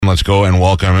Let's go and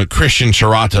welcome Christian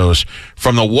Serratos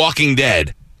from The Walking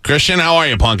Dead. Christian, how are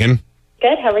you, Pumpkin?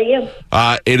 Good, how are you?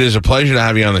 It is a pleasure to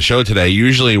have you on the show today.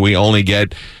 Usually we only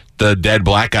get the dead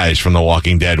black guys from The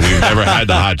Walking Dead. We've never had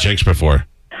the hot chicks before.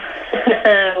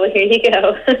 Well, here you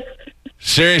go.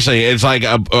 Seriously, it's like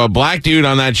a black dude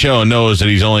on that show knows that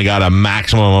he's only got a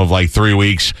maximum of like 3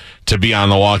 weeks to be on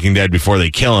The Walking Dead before they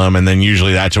kill him, and then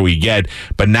usually that's what we get.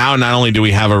 But now not only do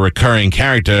we have a recurring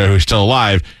character who's still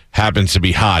alive, happens to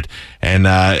be hot. And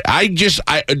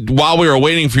while we were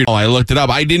waiting for you, I looked it up.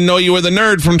 I didn't know you were the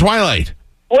nerd from Twilight.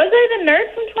 Was I the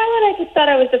nerd from Twilight? I just thought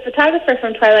I was the photographer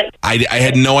from Twilight. I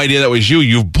had no idea that was you.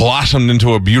 You've blossomed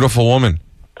into a beautiful woman.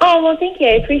 Oh, well, thank you.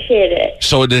 I appreciate it.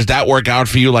 So does that work out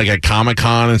for you, like at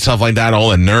Comic-Con and stuff like that?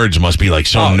 All the nerds must be like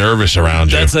so nervous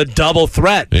around you. That's a double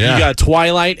threat. Yeah. You got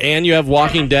Twilight and you have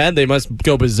Walking Dead. They must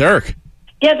go berserk.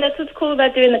 Yeah, that's what's cool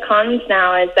about doing the cons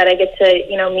now is that I get to,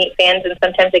 meet fans, and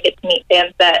sometimes I get to meet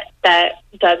fans that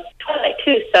does Twilight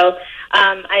too. So,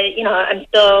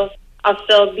 I'll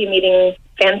still be meeting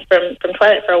fans from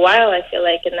Twilight for a while. I feel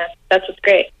like, and that's what's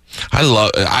great.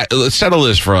 Let's settle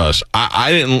this for us.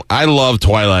 I love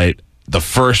Twilight, the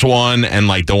first one, and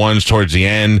like the ones towards the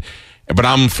end. But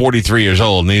I'm 43 years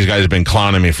old, and these guys have been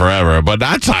clowning me forever. But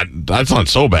that's not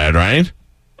so bad, right?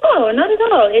 Oh, not at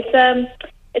all. It's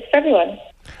for everyone.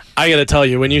 I got to tell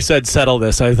you, when you said settle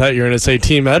this, I thought you were going to say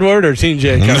Team Edward or Team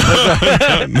Jacob.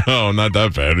 No, not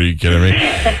that bad. Are you kidding me?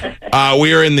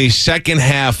 We are in the second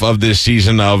half of this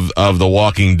season of The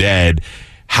Walking Dead.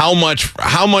 How much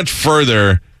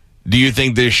further do you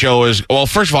think this show is? Well,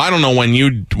 first of all, I don't know when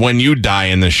you die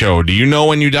in the show. Do you know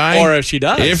when you die? Or if she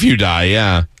does. If you die,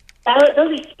 yeah. Those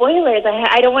are spoilers.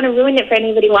 I don't want to ruin it for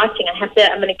anybody watching.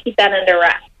 I'm going to keep that under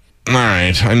wraps. All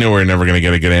right. I knew we were never going to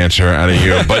get a good answer out of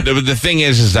you. But the thing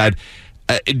is that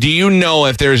do you know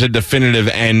if there's a definitive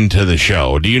end to the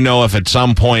show? Do you know if at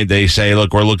some point they say,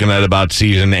 look, we're looking at about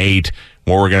season 8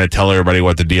 where we're going to tell everybody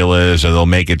what the deal is, or they'll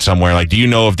make it somewhere? Like, do you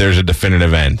know if there's a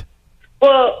definitive end?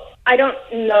 Well, I don't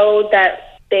know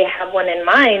that they have one in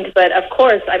mind, but of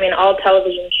course, all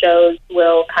television shows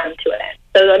will come to an end.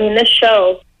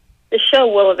 So, this show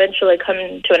will eventually come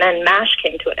to an end. MASH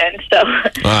came to an end, so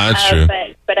that's true.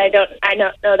 But I don't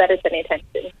know that it's anytime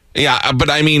soon. Yeah, but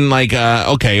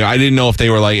okay, I didn't know if they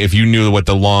were like, if you knew what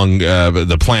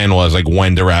the plan was, like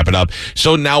when to wrap it up.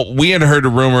 So now we had heard a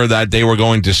rumor that they were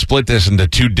going to split this into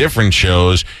 2 different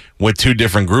shows with 2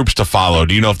 different groups to follow.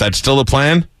 Do you know if that's still the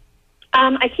plan?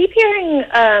 I keep hearing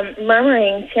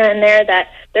murmurings here and there that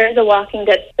there is a Walking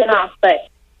Dead spinoff, but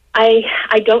I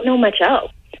don't know much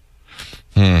else.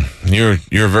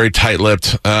 You're very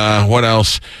tight-lipped. What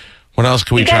else? What else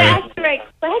can we try? You gotta ask the right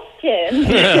question.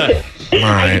 All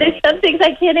right. There's some things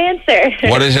I can't answer.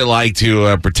 What is it like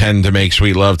to pretend to make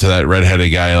sweet love to that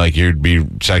redheaded guy like you'd be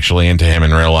sexually into him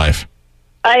in real life?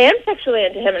 I am sexually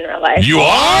into him in real life. You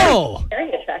are?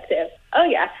 Very attractive. Oh,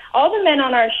 yeah. All the men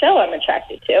on our show I'm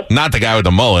attracted to. Not the guy with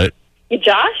the mullet.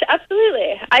 Josh?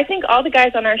 Absolutely. I think all the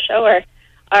guys on our show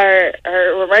are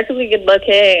remarkably good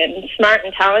looking and smart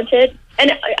and talented.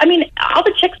 And all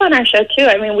the chicks on our show too.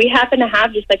 We happen to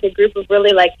have just like a group of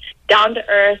really like down to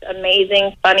earth,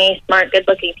 amazing, funny, smart, good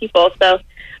looking people. So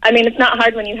it's not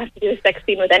hard when you have to do a sex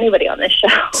scene with anybody on this show.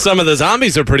 Some of the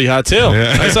zombies are pretty hot too.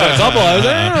 Yeah. I saw a couple. I was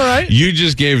like, all right. You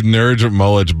just gave nerds with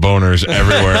mullets boners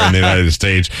everywhere in the United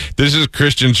States. This is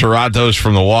Christian Serratos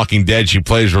from The Walking Dead. She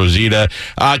plays Rosita.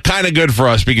 Kind of good for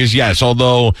us because, yes,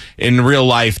 although in real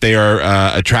life they are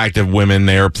attractive women,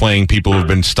 they are playing people who've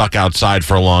been stuck outside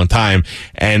for a long time.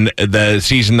 And the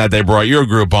season that they brought your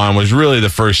group on was really the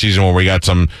first season where we got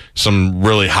some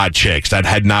really hot chicks that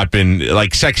had not been,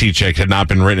 like sexy chicks, had not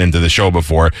been written into the show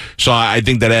before. So I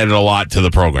think that added a lot to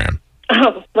the program.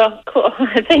 Oh, well, cool.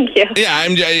 Thank you. Yeah,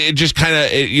 it just kind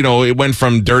of, it went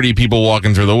from dirty people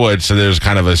walking through the woods, so there's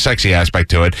kind of a sexy aspect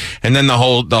to it. And then the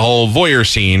whole voyeur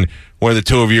scene where the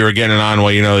 2 of you are getting on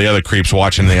while, the other creep's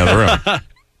watching in the other room.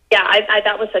 Yeah, I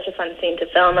that was such a fun scene to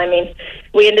film.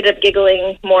 We ended up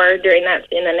giggling more during that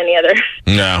scene than any other.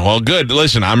 Yeah, well, good.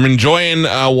 Listen, I'm enjoying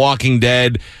Walking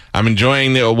Dead. I'm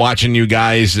enjoying watching you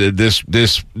guys.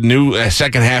 This new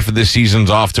second half of this season's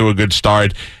off to a good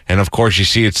start, and of course, you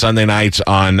see it Sunday nights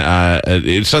on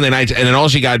Sunday nights, and then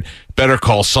also you got Better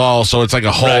Call Saul. So it's like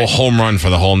a whole home run for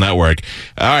the whole network.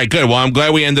 All right, good. Well, I'm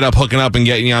glad we ended up hooking up and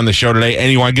getting you on the show today.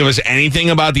 And you want to give us anything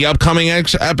about the upcoming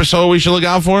episode we should look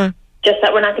out for? Just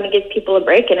that we're not going to give people a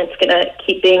break, and it's going to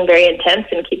keep being very intense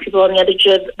and keep people on the edge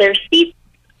of their seats.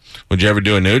 Would you ever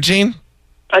do a nude scene?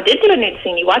 I did do a nude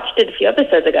scene. You watched it a few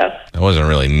episodes ago. That wasn't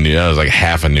really nude. That was like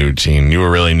half a nude scene. You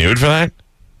were really nude for that?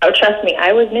 Oh, trust me,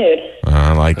 I was nude.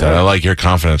 I like that. I like your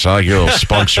confidence. I like your little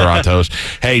spunk, Serratos.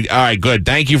 Hey, all right, good.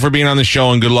 Thank you for being on the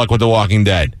show, and good luck with The Walking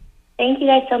Dead. Thank you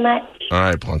guys so much. All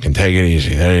right, Plunkin, take it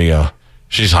easy. There you go.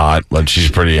 She's hot, but she's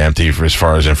pretty empty for as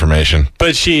far as information.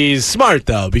 But she's smart,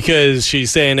 though, because she's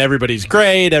saying everybody's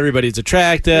great, everybody's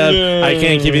attractive. Yeah. I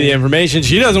can't give you the information.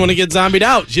 She doesn't want to get zombied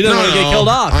out. She doesn't want to get killed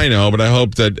off. I know, but I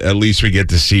hope that at least we get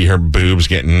to see her boobs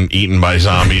getting eaten by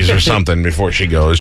zombies or something before she goes.